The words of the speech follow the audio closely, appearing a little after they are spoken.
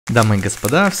Дамы и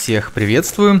господа, всех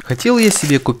приветствую. Хотел я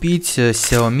себе купить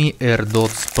Xiaomi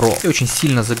Airdots Pro. Я очень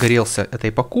сильно загорелся этой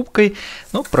покупкой,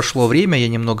 но прошло время, я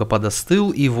немного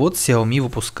подостыл, и вот Xiaomi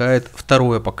выпускает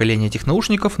второе поколение этих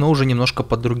наушников, но уже немножко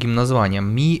под другим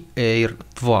названием Mi Air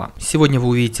 2. Сегодня вы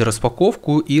увидите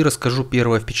распаковку и расскажу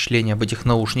первое впечатление об этих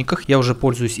наушниках. Я уже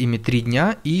пользуюсь ими 3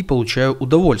 дня и получаю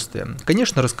удовольствие.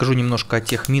 Конечно, расскажу немножко о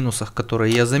тех минусах,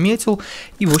 которые я заметил,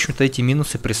 и в общем-то эти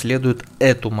минусы преследуют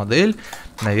эту модель,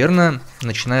 наверное,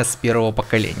 начиная с первого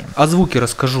поколения. О звуке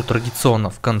расскажу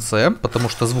традиционно в конце, потому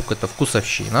что звук — это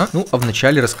вкусовщина. Ну, а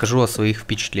вначале расскажу о своих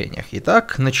впечатлениях.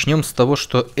 Итак, начнем с того,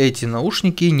 что эти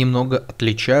наушники немного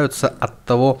отличаются от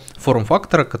того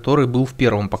форм-фактора, который был в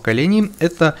первом поколении.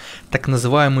 Это так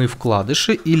называемые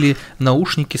вкладыши или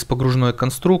наушники с погружной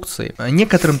конструкцией.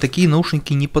 Некоторым такие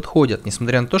наушники не подходят,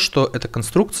 несмотря на то, что эта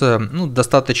конструкция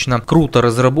достаточно круто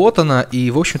разработана. И,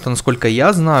 в общем-то, насколько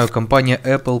я знаю, компания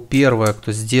Apple первая,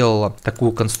 кто сделала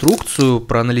такую конструкцию,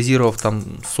 проанализировав там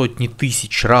сотни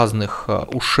тысяч разных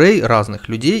ушей, разных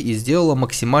людей, и сделала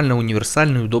максимально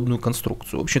универсальную и удобную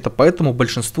конструкцию. В общем-то, поэтому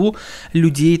большинству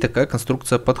людей такая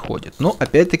конструкция подходит. Но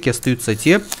опять-таки остаются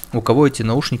те, у кого эти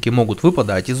наушники могут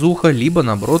выпадать из уха, либо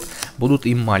наоборот будут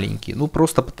им маленькие. Ну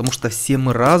просто потому что все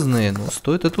мы разные, но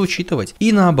стоит это учитывать.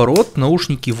 И наоборот,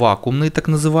 наушники вакуумные, так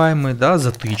называемые, да,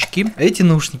 затычки. Эти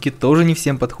наушники тоже не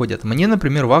всем подходят. Мне,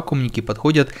 например, вакуумники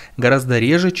подходят гораздо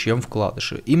реже, чем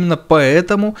вкладыши. Именно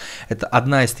поэтому это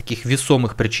одна из таких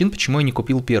весомых причин, почему я не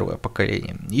купил первое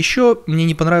поколение. Еще мне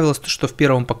не понравилось то, что в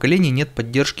первом поколении нет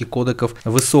поддержки кодеков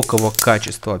высокого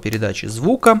качества передачи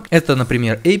звука. Это,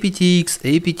 например, aptX,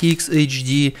 aptX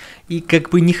HD. И как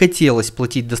бы не хотелось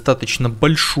платить достаточно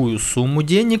большую сумму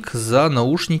денег за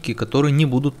наушники, которые не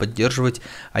будут поддерживать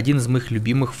один из моих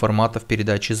любимых форматов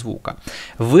передачи звука.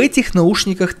 В этих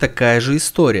наушниках такая же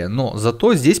история, но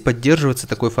зато здесь поддерживается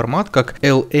такой формат, как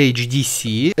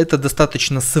LHDC. Это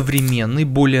достаточно современный,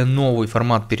 более новый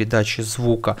формат передачи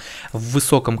звука в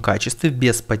высоком качестве,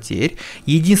 без потерь.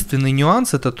 Единственный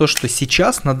нюанс — это то, что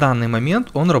сейчас, на данный момент,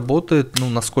 он работает,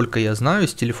 насколько я знаю,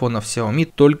 с телефонов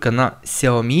Xiaomi только на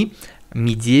Xiaomi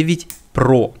Mi 9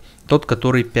 Pro. Тот,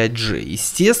 который 5G.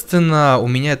 Естественно, у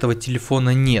меня этого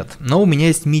телефона нет, но у меня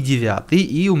есть Mi 9,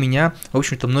 и у меня, в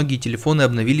общем-то, многие телефоны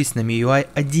обновились на MIUI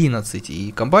 11,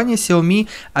 и компания Xiaomi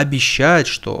обещает,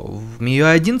 что в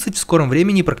MIUI 11 в скором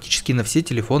времени практически на все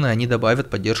телефоны они добавят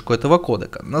поддержку этого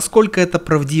кодека. Насколько это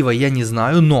правдиво, я не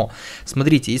знаю, но,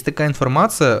 смотрите, есть такая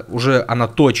информация, уже она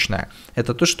точная,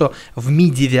 это то, что в Mi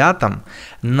 9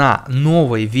 на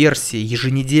новой версии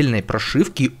еженедельной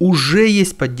прошивки уже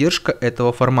есть поддержка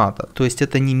этого формата. То есть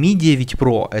это не Mi 9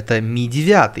 Pro, это Mi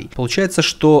 9. Получается,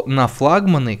 что на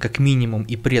флагманы, как минимум,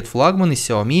 и предфлагманы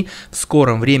Xiaomi в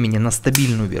скором времени на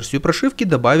стабильную версию прошивки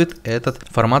добавит этот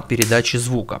формат передачи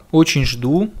звука. Очень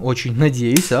жду, очень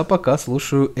надеюсь, а пока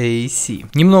слушаю AAC.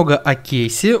 Немного о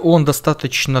кейсе, он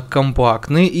достаточно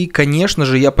компактный, и, конечно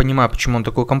же, я понимаю, почему он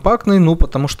такой компактный,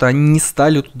 потому что они не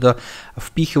стали туда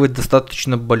впихивать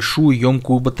достаточно большую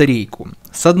емкую батарейку.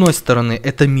 С одной стороны,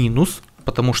 это минус,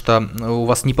 потому что у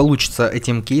вас не получится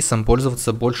этим кейсом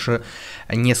пользоваться больше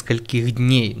нескольких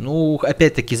дней.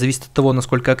 Опять-таки, зависит от того,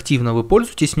 насколько активно вы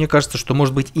пользуетесь. Мне кажется, что,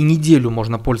 может быть, и неделю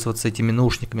можно пользоваться этими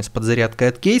наушниками с подзарядкой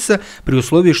от кейса, при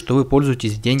условии, что вы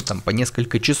пользуетесь в день по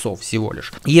несколько часов всего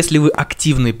лишь. Если вы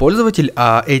активный пользователь,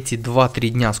 а эти 2-3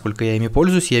 дня, сколько я ими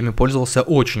пользуюсь, я ими пользовался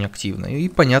очень активно. И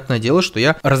понятное дело, что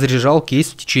я разряжал кейс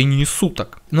в течение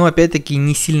суток. Но опять-таки,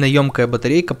 не сильно емкая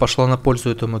батарейка пошла на пользу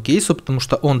этому кейсу, потому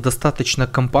что он достаточно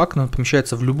компактный, он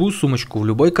помещается в любую сумочку, в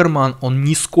любой карман, он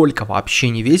нисколько вообще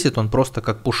не весит, он просто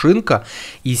как пушинка.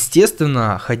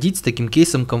 Естественно, ходить с таким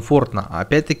кейсом комфортно.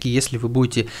 Опять-таки, если вы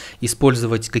будете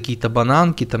использовать какие-то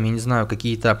бананки, я не знаю,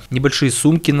 какие-то небольшие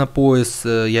сумки на пояс,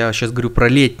 я сейчас говорю про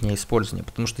летнее использование,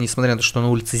 потому что, несмотря на то, что на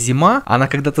улице зима, она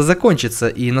когда-то закончится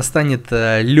и настанет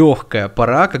легкая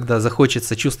пора, когда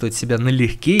захочется чувствовать себя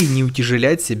налегке и не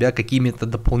утяжелять себя какими-то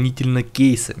дополнительно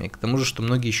кейсами. К тому же, что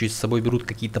многие еще с собой берут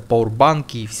какие-то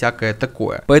пауэрбанки и всякое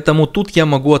такое. Поэтому тут я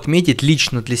могу отметить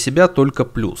лично для себя только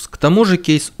плюс. К тому же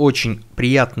кейс очень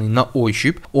приятный на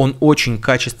ощупь, он очень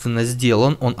качественно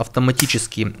сделан, он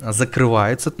автоматически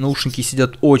закрывается, наушники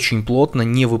сидят очень плотно,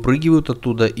 не выпрыгивают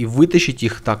оттуда, и вытащить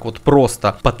их так вот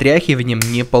просто потряхиванием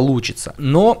не получится.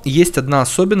 Но есть одна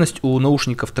особенность у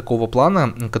наушников такого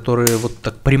плана, которые вот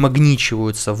так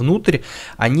примагничиваются внутрь,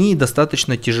 они достаточно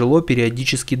конечно, тяжело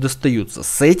периодически достаются.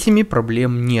 С этими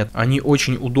проблем нет. Они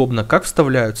очень удобно как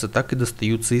вставляются, так и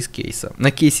достаются из кейса.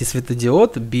 На кейсе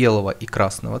светодиод белого и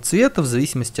красного цвета. В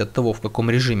зависимости от того, в каком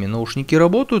режиме наушники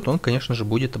работают, он, конечно же,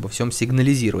 будет обо всем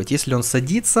сигнализировать. Если он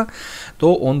садится,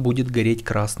 то он будет гореть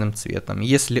красным цветом.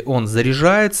 Если он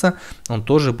заряжается, он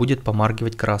тоже будет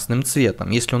помаргивать красным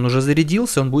цветом. Если он уже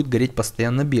зарядился, он будет гореть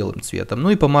постоянно белым цветом. Ну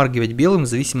и помаргивать белым в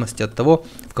зависимости от того,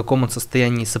 в каком он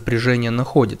состоянии сопряжения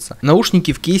находится.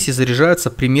 Наушники в кейсе заряжаются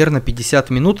примерно 50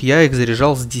 минут. Я их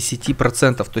заряжал с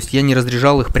 10%. То есть я не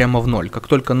разряжал их прямо в ноль. Как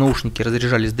только наушники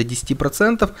разряжались до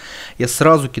 10%, я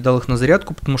сразу кидал их на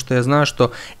зарядку, потому что я знаю,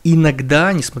 что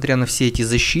иногда, несмотря на все эти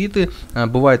защиты,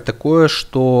 бывает такое,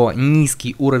 что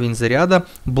низкий уровень заряда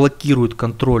блокирует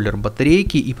контроллер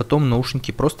батарейки, и потом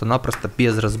наушники просто-напросто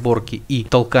без разборки и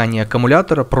толкания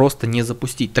аккумулятора просто не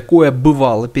запустить. Такое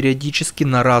бывало периодически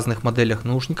на разных моделях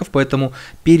наушников, поэтому,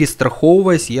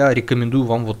 перестраховываясь, я рекомендую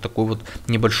вам вот такой вот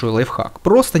небольшой лайфхак.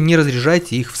 Просто не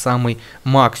разряжайте их в самый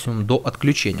максимум до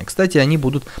отключения. Кстати, они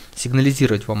будут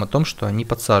сигнализировать вам о том, что они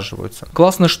подсаживаются.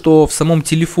 Классно, что в самом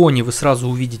телефоне вы сразу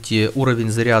увидите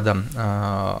уровень заряда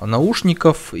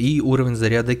наушников и уровень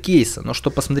заряда кейса. Но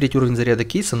чтобы посмотреть уровень заряда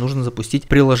кейса, нужно запустить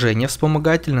приложение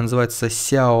вспомогательное, называется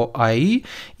Xiaomi,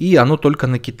 и оно только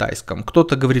на китайском.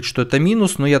 Кто-то говорит, что это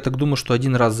минус, но я так думаю, что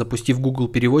один раз запустив Google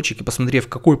переводчик и посмотрев,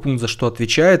 какой пункт за что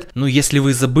отвечает, ну если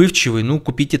вы забывчивый, ну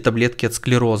купите таблетки от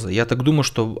склероза. Я так думаю,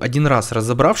 что один раз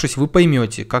разобравшись, вы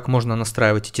поймете, как можно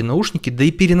настраивать эти наушники, да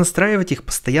и перенастраивать их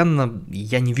постоянно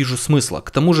я не вижу смысла.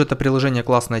 К тому же это приложение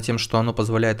классное тем, что оно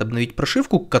позволяет обновить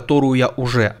прошивку, которую я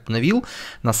уже обновил,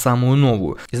 на самую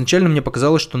новую. Изначально мне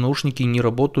показалось, что наушники не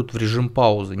работают в режим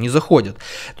паузы, не заходят.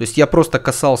 То есть я просто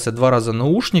касался 2 раза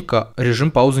наушника,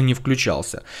 режим паузы не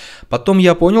включался. Потом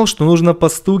я понял, что нужно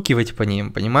постукивать по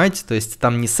ним, понимаете? То есть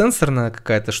там не сенсорная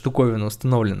какая-то штуковина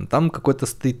установлена, там какой-то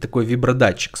стоит такой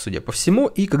вибродатчик, судя по всему,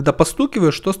 и когда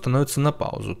постукиваешь, что становится на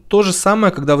паузу. То же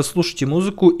самое, когда вы слушаете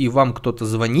музыку и вам кто-то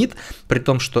звонит, при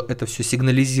том, что это все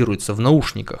сигнализируется в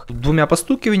наушниках. 2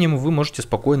 постукиваниями вы можете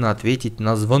спокойно ответить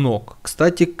на звонок.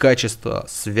 Кстати, качество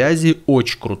связи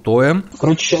очень крутое.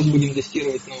 Короче, сейчас будем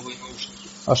тестировать новые наушники.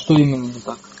 А что именно не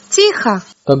так? Тихо.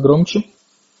 Так громче?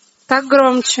 Так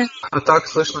громче. А так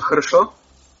слышно хорошо?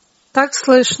 Так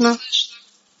слышно.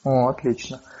 О,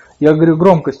 отлично. Я говорю,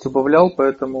 громкость убавлял,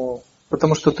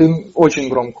 потому что ты очень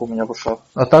громко у меня в ушах.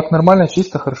 А так нормально,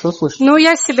 чисто, хорошо слышно? Ну,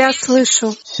 я себя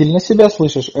слышу. Сильно себя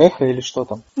слышишь? Эхо или что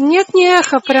там? Нет, не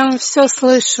эхо, прям все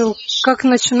слышу. Как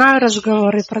начинаю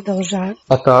разговор и продолжаю.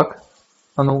 А так?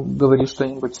 А ну, говори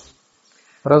что-нибудь.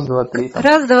 1, 2, 3. Там.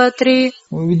 1, 2, 3.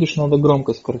 Ну, видишь, надо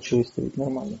громкость, короче, выставить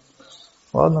нормально.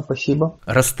 Ладно, спасибо.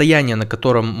 Расстояние, на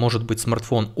котором может быть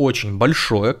смартфон, очень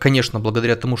большое. Конечно,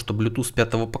 благодаря тому, что Bluetooth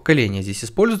 5-го поколения здесь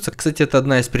используется. Кстати, это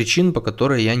одна из причин, по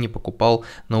которой я не покупал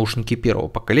наушники 1-го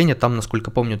поколения. Там,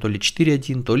 насколько помню, то ли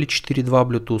 4.1, то ли 4.2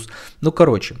 Bluetooth. Ну,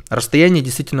 короче, расстояние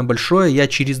действительно большое. Я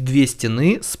через 2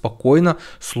 стены спокойно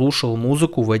слушал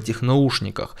музыку в этих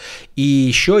наушниках. И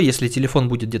еще, если телефон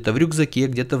будет где-то в рюкзаке,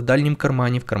 где-то в дальнем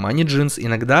кармане, в кармане джинс,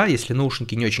 иногда, если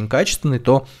наушники не очень качественные,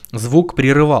 то звук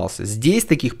прерывался. Здесь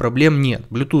таких проблем нет.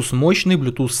 Bluetooth мощный,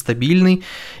 Bluetooth стабильный,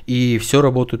 и все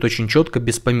работает очень четко,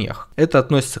 без помех. Это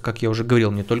относится, как я уже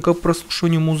говорил, не только к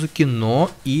прослушиванию музыки,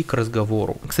 но и к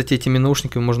разговору. Кстати, этими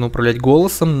наушниками можно управлять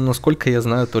голосом, насколько я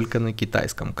знаю, только на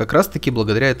китайском. Как раз таки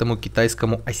благодаря этому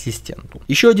китайскому ассистенту.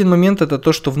 Еще один момент — это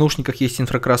то, что в наушниках есть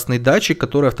инфракрасный датчик,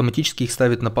 который автоматически их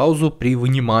ставит на паузу при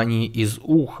вынимании из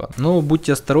уха. Но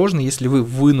будьте осторожны, если вы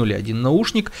вынули один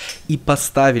наушник и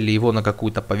поставили его на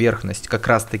какую-то поверхность, как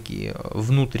раз таки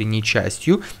внутренней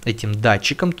частью, этим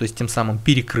датчиком, то есть тем самым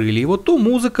перекрыли его, то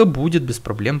музыка будет без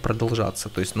проблем продолжаться.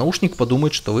 То есть наушник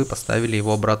подумает, что вы поставили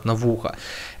его обратно в ухо.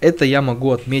 Это я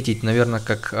могу отметить, наверное,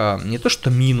 как не то что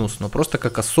минус, но просто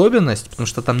как особенность, потому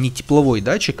что там не тепловой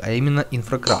датчик, а именно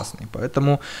инфракрасный.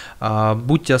 Поэтому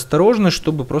будьте осторожны,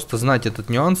 чтобы просто знать этот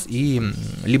нюанс и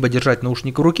либо держать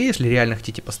наушник в руке, если реально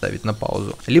хотите поставить на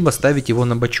паузу, либо ставить его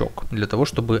на бочок, для того,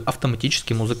 чтобы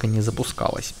автоматически музыка не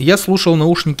запускалась. Я слушал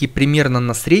наушники примерно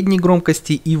на средней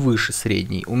громкости и выше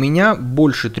средней. У меня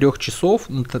больше 3 часов,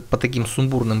 по таким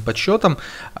сумбурным подсчетам,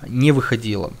 не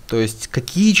выходило. То есть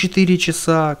какие 4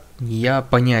 часа, я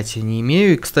понятия не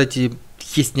имею. И, кстати,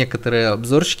 есть некоторые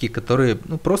обзорщики, которые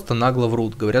просто нагло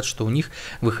врут, говорят, что у них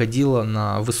выходило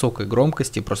на высокой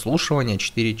громкости прослушивания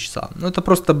 4 часа. Это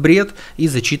просто бред и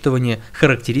зачитывание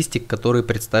характеристик, которые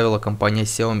представила компания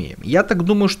Xiaomi. Я так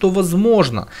думаю, что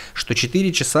возможно, что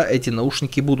 4 часа эти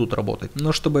наушники будут работать,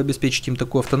 но чтобы обеспечить им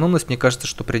такую автономность, мне кажется,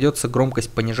 что придется громкость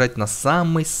понижать на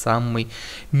самый-самый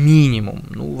минимум.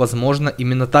 Возможно,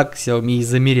 именно так Xiaomi и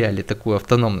замеряли такую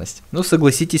автономность. Но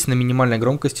согласитесь, на минимальной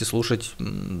громкости слушать,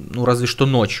 разве что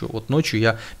ночью. Вот ночью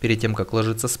я, перед тем, как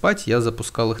ложиться спать, я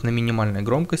запускал их на минимальной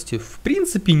громкости. В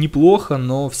принципе, неплохо,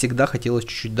 но всегда хотелось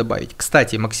чуть-чуть добавить.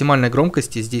 Кстати, максимальной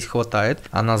громкости здесь хватает,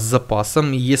 она с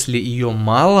запасом. Если ее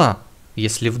мало,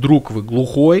 если вдруг вы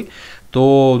глухой,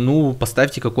 то,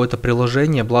 поставьте какое-то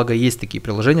приложение, благо есть такие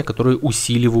приложения, которые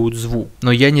усиливают звук,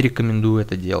 но я не рекомендую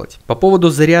это делать. По поводу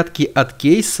зарядки от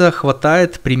кейса,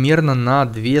 хватает примерно на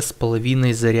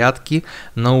 2,5 зарядки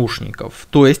наушников,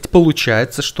 то есть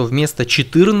получается, что вместо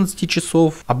 14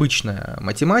 часов обычная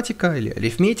математика или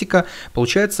арифметика,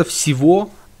 получается всего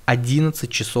 11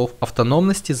 часов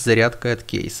автономности с зарядкой от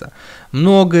кейса.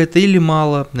 Много это или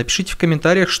мало? Напишите в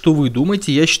комментариях, что вы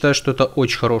думаете. Я считаю, что это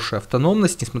очень хорошая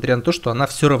автономность, несмотря на то, что она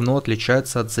все равно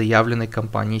отличается от заявленной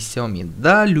компании Xiaomi.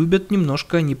 Да, любят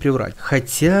немножко не приврать.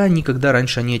 Хотя никогда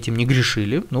раньше они этим не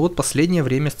грешили, но вот последнее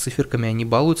время с циферками они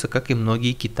балуются, как и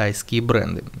многие китайские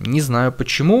бренды. Не знаю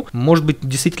почему. Может быть,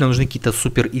 действительно нужны какие-то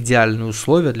супер идеальные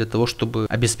условия для того, чтобы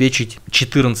обеспечить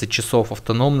 14 часов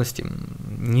автономности.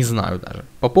 Не знаю даже.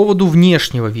 По поводу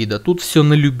внешнего вида, тут все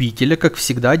на любителя, как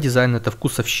всегда, дизайн это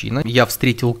вкусовщина. Я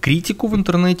встретил критику в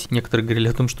интернете, некоторые говорили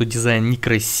о том, что дизайн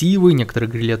некрасивый, некоторые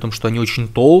говорили о том, что они очень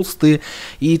толстые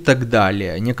и так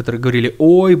далее. Некоторые говорили,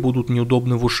 ой, будут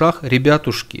неудобны в ушах.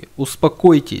 Ребятушки,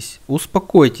 успокойтесь,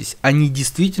 успокойтесь, они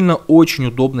действительно очень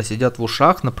удобно сидят в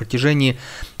ушах на протяжении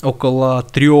около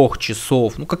 3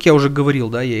 часов. Как я уже говорил,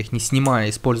 да, я их не снимая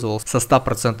использовал со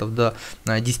 100% до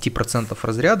 10%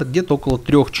 разряда, где-то около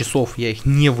 3 часов я их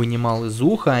не вынимал из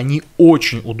уха, они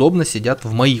очень удобно сидят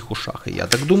в моих ушах, и я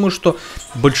так думаю, что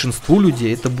большинству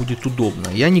людей это будет удобно.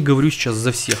 Я не говорю сейчас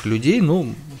за всех людей, но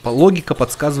логика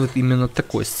подсказывает именно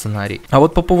такой сценарий. А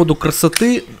вот по поводу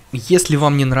красоты, если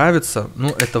вам не нравится,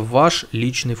 это ваш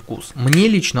личный вкус. Мне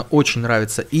лично очень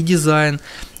нравится и дизайн,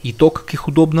 и то, как их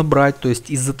удобно брать, то есть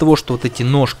из-за того, что вот эти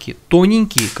ножки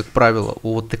тоненькие, как правило,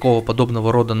 у вот такого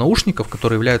подобного рода наушников,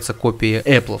 которые являются копией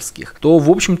Apple'овских, то,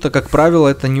 в общем-то, как правило,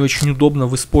 это не очень удобно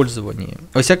в использовании,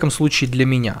 во всяком случае для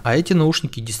меня. А эти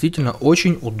наушники действительно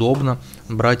очень удобно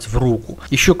брать в руку.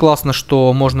 Еще классно,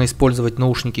 что можно использовать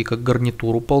наушники как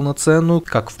гарнитуру полноценную,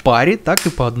 как в паре, так и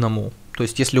по одному. То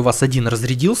есть, если у вас один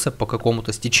разрядился по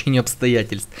какому-то стечению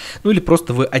обстоятельств, или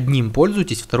просто вы одним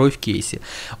пользуетесь, второй в кейсе.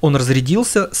 Он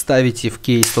разрядился, ставите в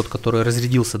кейс тот, который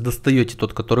разрядился, достаете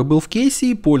тот, который был в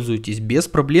кейсе и пользуетесь без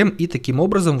проблем. И таким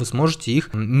образом вы сможете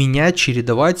их менять,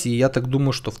 чередовать. И я так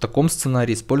думаю, что в таком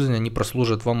сценарии использования они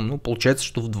прослужат вам, получается,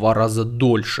 что в 2 раза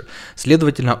дольше.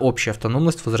 Следовательно, общая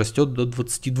автономность возрастет до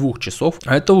 22 часов.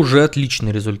 А это уже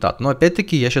отличный результат. Но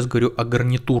опять-таки я сейчас говорю о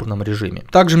гарнитурном режиме.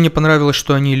 Также мне понравилось,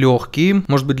 что они легкие.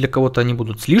 Может быть, для кого-то они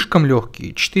будут слишком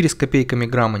легкие. 4 с копейками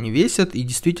грамм они весят и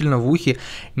действительно в ухе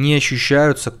не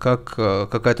ощущаются как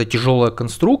какая-то тяжелая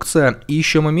конструкция. И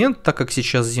еще момент, так как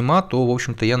сейчас зима, то в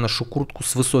общем-то я ношу куртку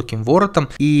с высоким воротом,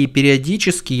 и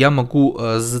периодически я могу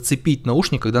зацепить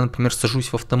наушник, когда, например, сажусь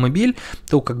в автомобиль,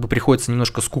 то как бы приходится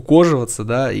немножко скукоживаться,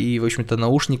 да, и в общем-то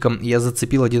наушником я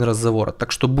зацепил один раз за ворот.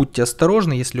 Так что будьте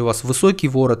осторожны, если у вас высокий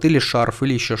ворот или шарф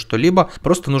или еще что-либо,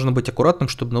 просто нужно быть аккуратным,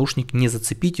 чтобы наушник не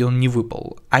зацепить и он не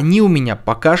выпал. Они у меня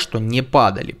пока что не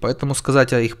падали, поэтому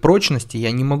сказать о их прочности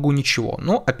я не могу ничего.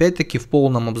 Но опять-таки в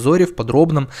полном обзоре, в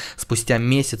подробном, спустя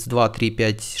месяц, 2, 3,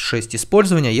 5, 6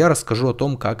 использования я расскажу о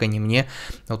том, как они мне,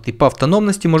 вот и по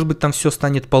автономности, может быть, там все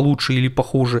станет получше или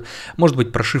похуже, может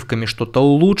быть, прошивками что-то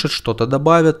улучшат, что-то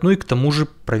добавят, и к тому же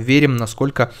проверим,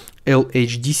 насколько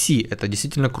LHDC, это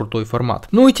действительно крутой формат.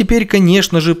 И теперь,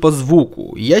 конечно же, по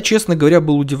звуку. Я, честно говоря,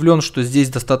 был удивлен, что здесь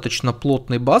достаточно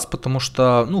плотный бас, потому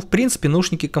что, в принципе,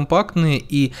 наушники компактные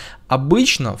и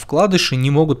обычно вкладыши не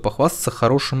могут похвастаться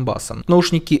хорошим басом.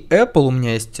 Наушники Apple, у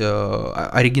меня есть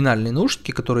оригинальные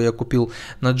наушники, которые я купил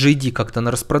на JD как-то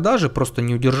на распродаже, просто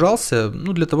не удержался,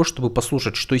 для того, чтобы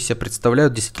послушать, что из себя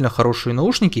представляют действительно хорошие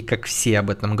наушники, как все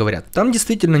об этом говорят. Там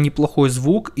действительно неплохой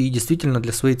звук, и действительно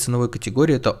для своей ценовой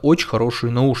категории это очень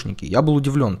хорошие наушники. Я был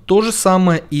удивлен. То же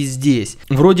самое и здесь.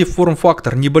 Вроде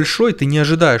форм-фактор небольшой, ты не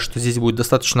ожидаешь, что здесь будет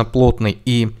достаточно плотный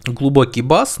и глубокий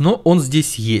бас, но но он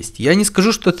здесь есть. Я не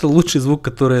скажу, что это лучший звук,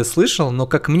 который я слышал, но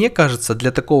как мне кажется,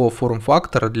 для такого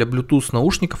форм-фактора, для Bluetooth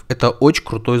наушников это очень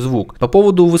крутой звук. По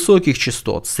поводу высоких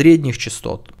частот, средних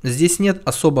частот, здесь нет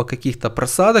особо каких-то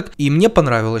просадок, и мне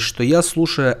понравилось, что я,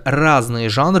 слушая разные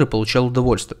жанры, получал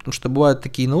удовольствие, потому что бывают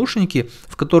такие наушники,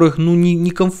 в которых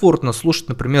некомфортно слушать,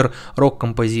 например,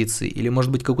 рок-композиции или может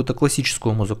быть какую-то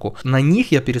классическую музыку. На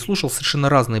них я переслушал совершенно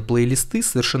разные плейлисты с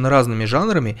совершенно разными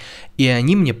жанрами, и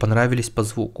они мне понравились по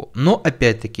звуку. Но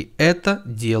опять-таки это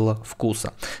дело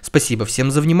вкуса. Спасибо всем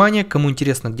за внимание. Кому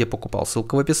интересно, где покупал,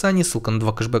 ссылка в описании. Ссылка на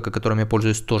 2 кэшбэка, которым я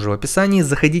пользуюсь, тоже в описании.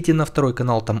 Заходите на второй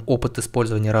канал, там опыт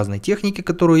использования разной техники,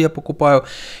 которую я покупаю.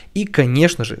 И,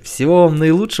 конечно же, всего вам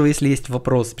наилучшего. Если есть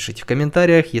вопросы, пишите в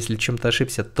комментариях. Если чем-то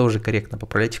ошибся, тоже корректно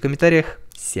поправляйте в комментариях.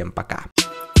 Всем пока!